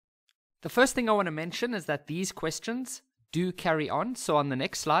The first thing I want to mention is that these questions do carry on. So on the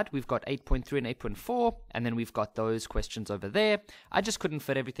next slide, we've got 8.3 and 8.4, and then we've got those questions over there. I just couldn't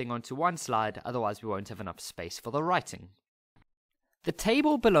fit everything onto one slide, otherwise we won't have enough space for the writing. The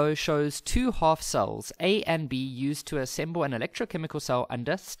table below shows two half cells, A and B, used to assemble an electrochemical cell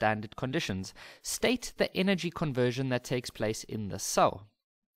under standard conditions. State the energy conversion that takes place in the cell.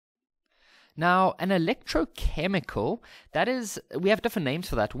 Now, an electrochemical, that is, we have different names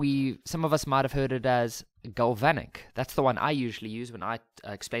for that. Some of us might have heard it as galvanic. That's the one I usually use when I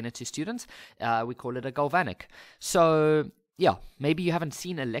explain it to students. We call it a galvanic. So, yeah, maybe you haven't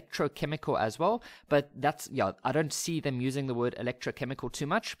seen electrochemical as well, but I don't see them using the word electrochemical too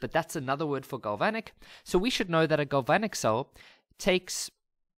much, but that's another word for galvanic. So we should know that a galvanic cell takes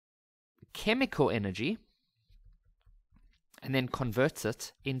chemical energy and then converts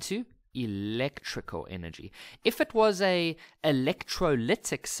it into electrical energy. If it was a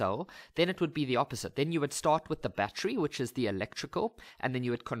electrolytic cell, then it would be the opposite. Then you would start with the battery, which is the electrical, and then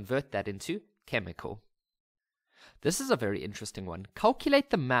you would convert that into chemical. This is a very interesting one.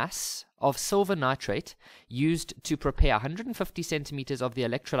 Calculate the mass of silver nitrate used to prepare 150 centimeters of the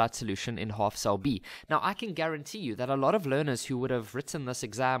electrolyte solution in half cell B. Now, I can guarantee you that a lot of learners who would have written this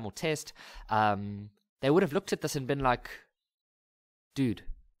exam or test, they would have looked at this and been like, dude,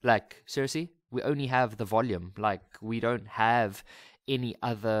 like, seriously? We only have the volume. Like, we don't have any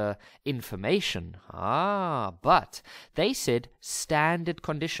other information. But they said standard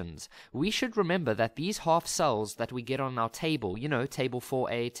conditions. We should remember that these half cells that we get on our table, you know, table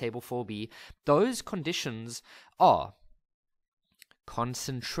 4A, table 4B, those conditions are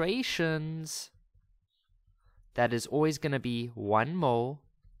concentrations. That is always going to be 1 mole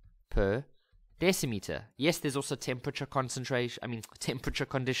per decimeter. Yes, there's also temperature conditions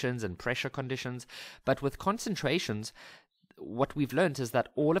and pressure conditions, but with concentrations, what we've learned is that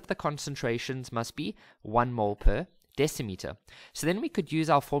all of the concentrations must be 1 mole per decimeter. So then we could use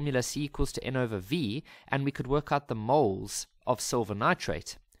our formula C equals to N over V, and we could work out the moles of silver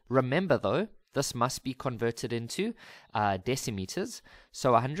nitrate. Remember though, this must be converted into decimeters.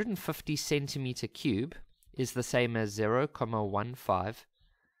 So 150 centimeter cube is the same as 0.15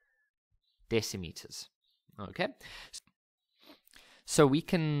 decimeters. Okay, so we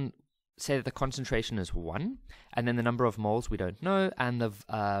can say that the concentration is 1, and then the number of moles we don't know, and the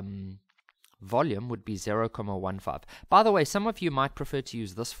volume would be 0.15. By the way, some of you might prefer to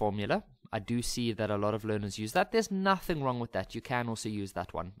use this formula. I do see that a lot of learners use that. There's nothing wrong with that. You can also use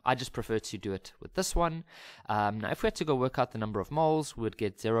that one. I just prefer to do it with this one. Now, if we had to go work out the number of moles, we would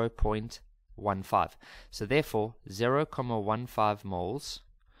get 0.15. So therefore, 0.15 moles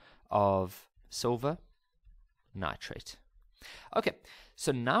of silver nitrate. Okay,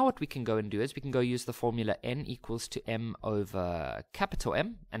 so now what we can go and do is we can go use the formula N equals to M over capital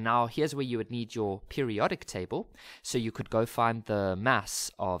M. And now here's where you would need your periodic table. So you could go find the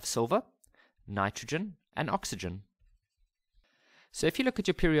mass of silver, nitrogen, and oxygen. So if you look at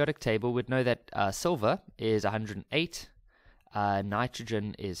your periodic table, we'd know that silver is 108,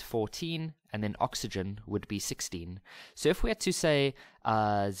 nitrogen is 14, and then oxygen would be 16. So if we had to say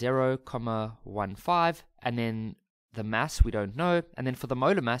 0.15, and then the mass we don't know, and then for the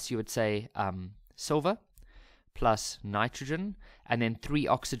molar mass you would say silver plus nitrogen, and then 3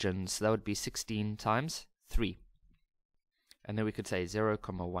 oxygens, so that would be 16 times 3. And then we could say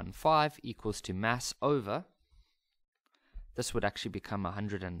 0.15 equals to mass over, this would actually become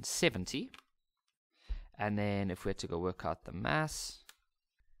 170. And then if we had to go work out the mass,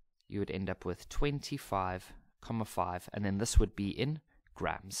 you would end up with 25.5, and then this would be in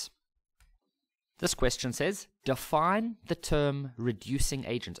grams. This question says, define the term reducing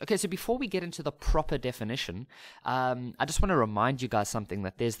agent. Okay, so before we get into the proper definition, I just want to remind you guys something,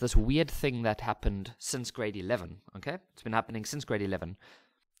 that there's this weird thing that happened since grade 11, okay? It's been happening since grade 11.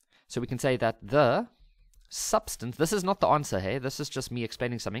 So we can say that the substance, this is not the answer here, this is just me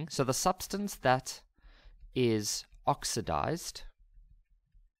explaining something. So the substance that is oxidized,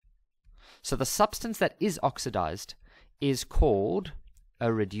 so the substance that is oxidized is called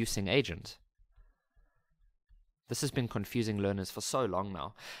a reducing agent. This has been confusing learners for so long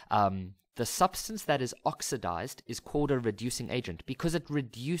now. The substance that is oxidized is called a reducing agent because it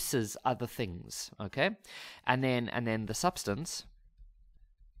reduces other things, okay? And then the substance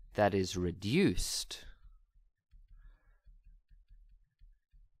that is reduced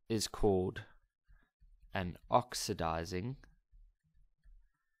is called an oxidizing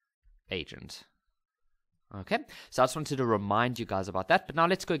agent. Okay, so I just wanted to remind you guys about that, but now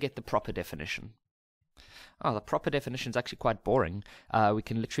let's go get the proper definition. Oh, the proper definition is actually quite boring. We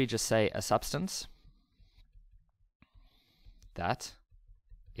can literally just say a substance that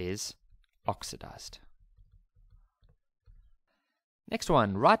is oxidized. Next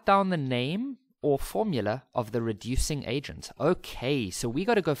one, write down the name or formula of the reducing agent. Okay, so we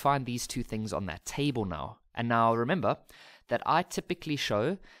got to go find these two things on that table now. And now remember that I typically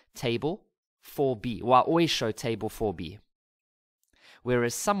show table 4b. Well, I always show table 4b.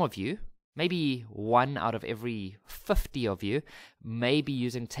 Whereas some of you, maybe 1 out of every 50 of you, may be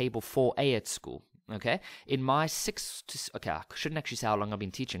using table 4a at school. Okay, in my I shouldn't actually say how long I've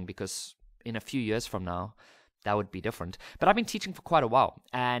been teaching, because in a few years from now, that would be different. But I've been teaching for quite a while,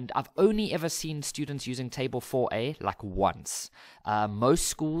 and I've only ever seen students using table 4a like once. Most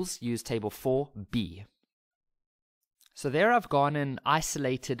schools use table 4b. So there I've gone and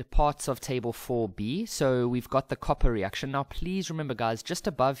isolated parts of table 4b. So we've got the copper reaction. Now please remember, guys, just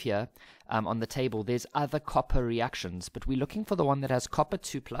above here on the table, there's other copper reactions, but we're looking for the one that has copper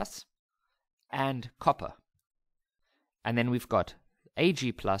 2+ and copper. And then we've got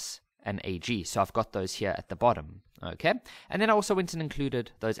Ag+ and Ag. So I've got those here at the bottom. Okay. And then I also went and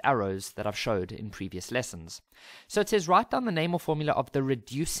included those arrows that I've showed in previous lessons. So it says write down the name or formula of the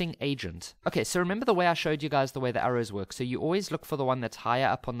reducing agent. Okay, so remember the way I showed you guys the way the arrows work. So you always look for the one that's higher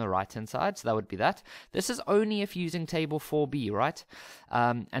up on the right hand side. So that would be that. This is only if using table 4b, right?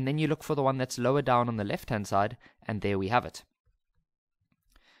 And then you look for the one that's lower down on the left hand side, and there we have it.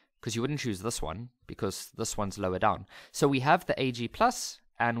 Because you wouldn't choose this one because this one's lower down. So we have the Ag+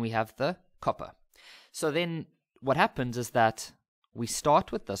 and we have the copper. So then what happens is that we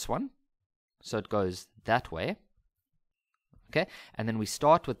start with this one. So it goes that way. Okay. And then we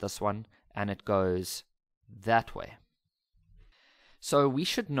start with this one and it goes that way. So we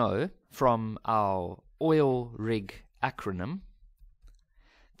should know from our oil rig acronym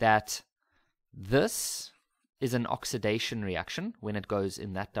that this is an oxidation reaction when it goes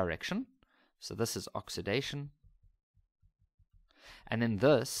in that direction. So this is oxidation. And then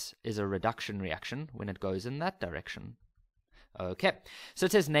this is a reduction reaction when it goes in that direction. Okay, so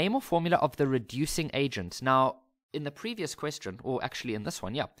it says name or formula of the reducing agent. Now, in the previous question, or actually in this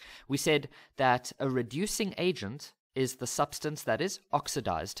one, yeah, we said that a reducing agent is the substance that is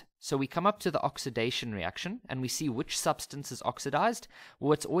oxidized. So we come up to the oxidation reaction and we see which substance is oxidized.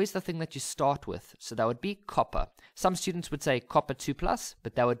 Well, it's always the thing that you start with. So that would be copper. Some students would say copper 2+,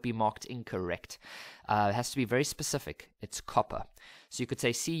 but that would be marked incorrect. It has to be very specific. It's copper. So you could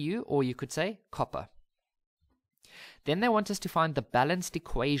say Cu or you could say copper. Then they want us to find the balanced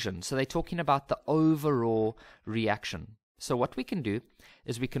equation. So they're talking about the overall reaction. So what we can do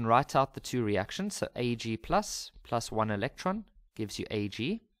is we can write out the two reactions. So Ag+ plus 1 electron gives you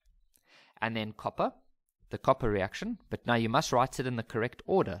Ag. And then copper, the copper reaction. But now you must write it in the correct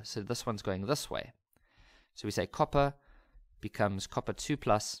order. So this one's going this way. So we say copper becomes copper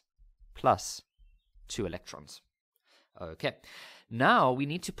 2+ plus 2 electrons. Okay. Now we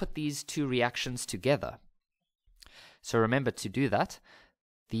need to put these two reactions together. So remember, to do that,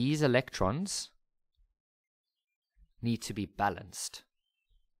 these electrons need to be balanced.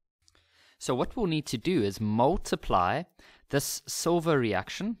 So what we'll need to do is multiply this silver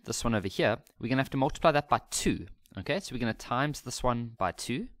reaction, this one over here. We're going to have to multiply that by 2. Okay, so we're going to times this one by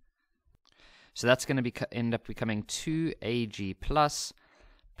 2. So that's going to end up becoming 2Ag+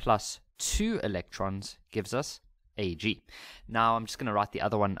 plus 2 electrons gives us Ag. Now I'm just going to write the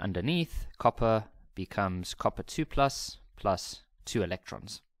other one underneath. Copper becomes copper 2+ plus 2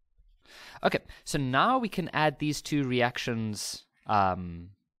 electrons. Okay, so now we can add these two reactions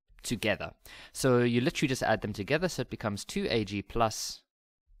together. So you literally just add them together, so it becomes 2Ag+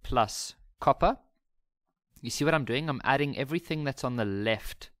 plus copper. You see what I'm doing? I'm adding everything that's on the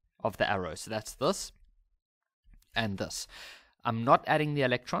left of the arrow. So that's this and this. I'm not adding the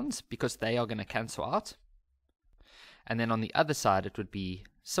electrons because they are going to cancel out. And then on the other side, it would be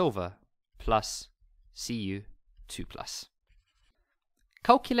silver plus Cu2+.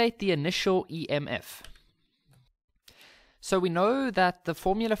 Calculate the initial EMF. So we know that the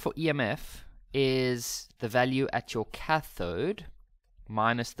formula for EMF is the value at your cathode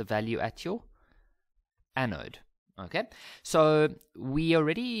minus the value at your anode. Okay, so we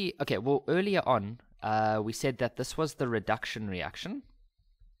already, earlier on, we said that this was the reduction reaction.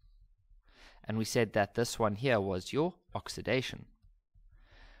 And we said that this one here was your oxidation.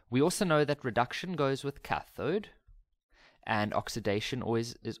 We also know that reduction goes with cathode and oxidation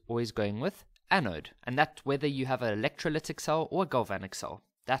is always going with anode. And that whether you have an electrolytic cell or a galvanic cell,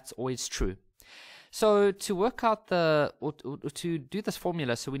 that's always true. So to work out to do this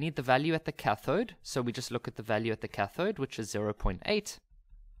formula, so we need the value at the cathode. So we just look at the value at the cathode, which is 0.8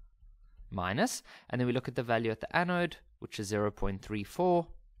 minus, and then we look at the value at the anode, which is 0.34.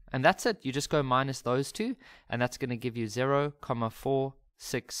 And that's it. You just go minus those two, and that's going to give you 0.464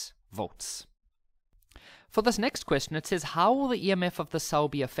 volts. For this next question, it says, how will the EMF of the cell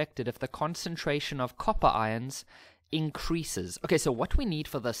be affected if the concentration of copper ions increases? Okay, so what we need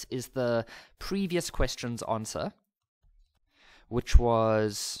for this is the previous question's answer, which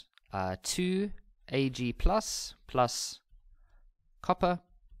was 2 Ag plus copper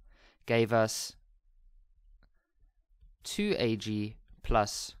gave us 2 Ag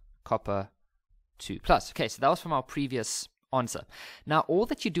plus copper 2 plus. Okay, so that was from our previous answer. Now, all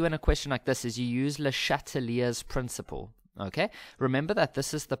that you do in a question like this is you use Le Chatelier's principle. Okay, remember that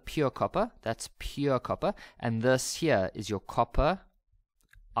this is the pure copper, that's pure copper, and this here is your copper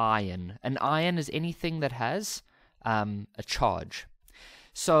ion. An ion is anything that has a charge.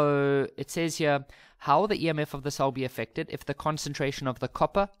 So it says here, how will the EMF of the cell be affected if the concentration of the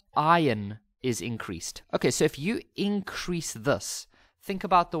copper ion is increased? Okay, so if you increase this, think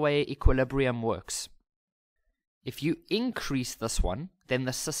about the way equilibrium works. If you increase this one, then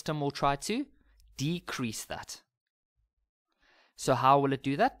the system will try to decrease that. So how will it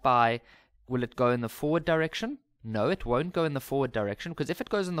do that? Will it go in the forward direction? No, it won't go in the forward direction, because if it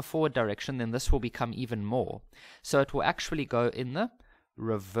goes in the forward direction, then this will become even more. So it will actually go in the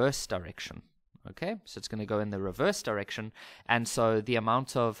reverse direction. Okay, so it's going to go in the reverse direction, and so the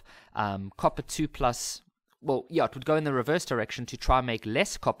amount of copper 2 plus, well, yeah, it would go in the reverse direction to try and make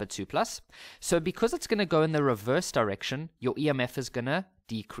less copper 2 plus. So because it's going to go in the reverse direction, your EMF is going to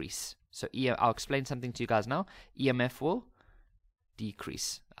decrease. So I'll explain something to you guys now. EMF will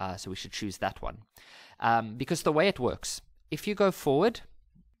decrease. So we should choose that one. Because the way it works, if you go forward,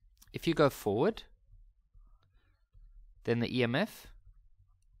 then the EMF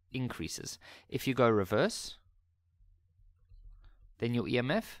increases. If you go reverse, then your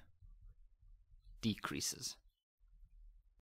EMF decreases.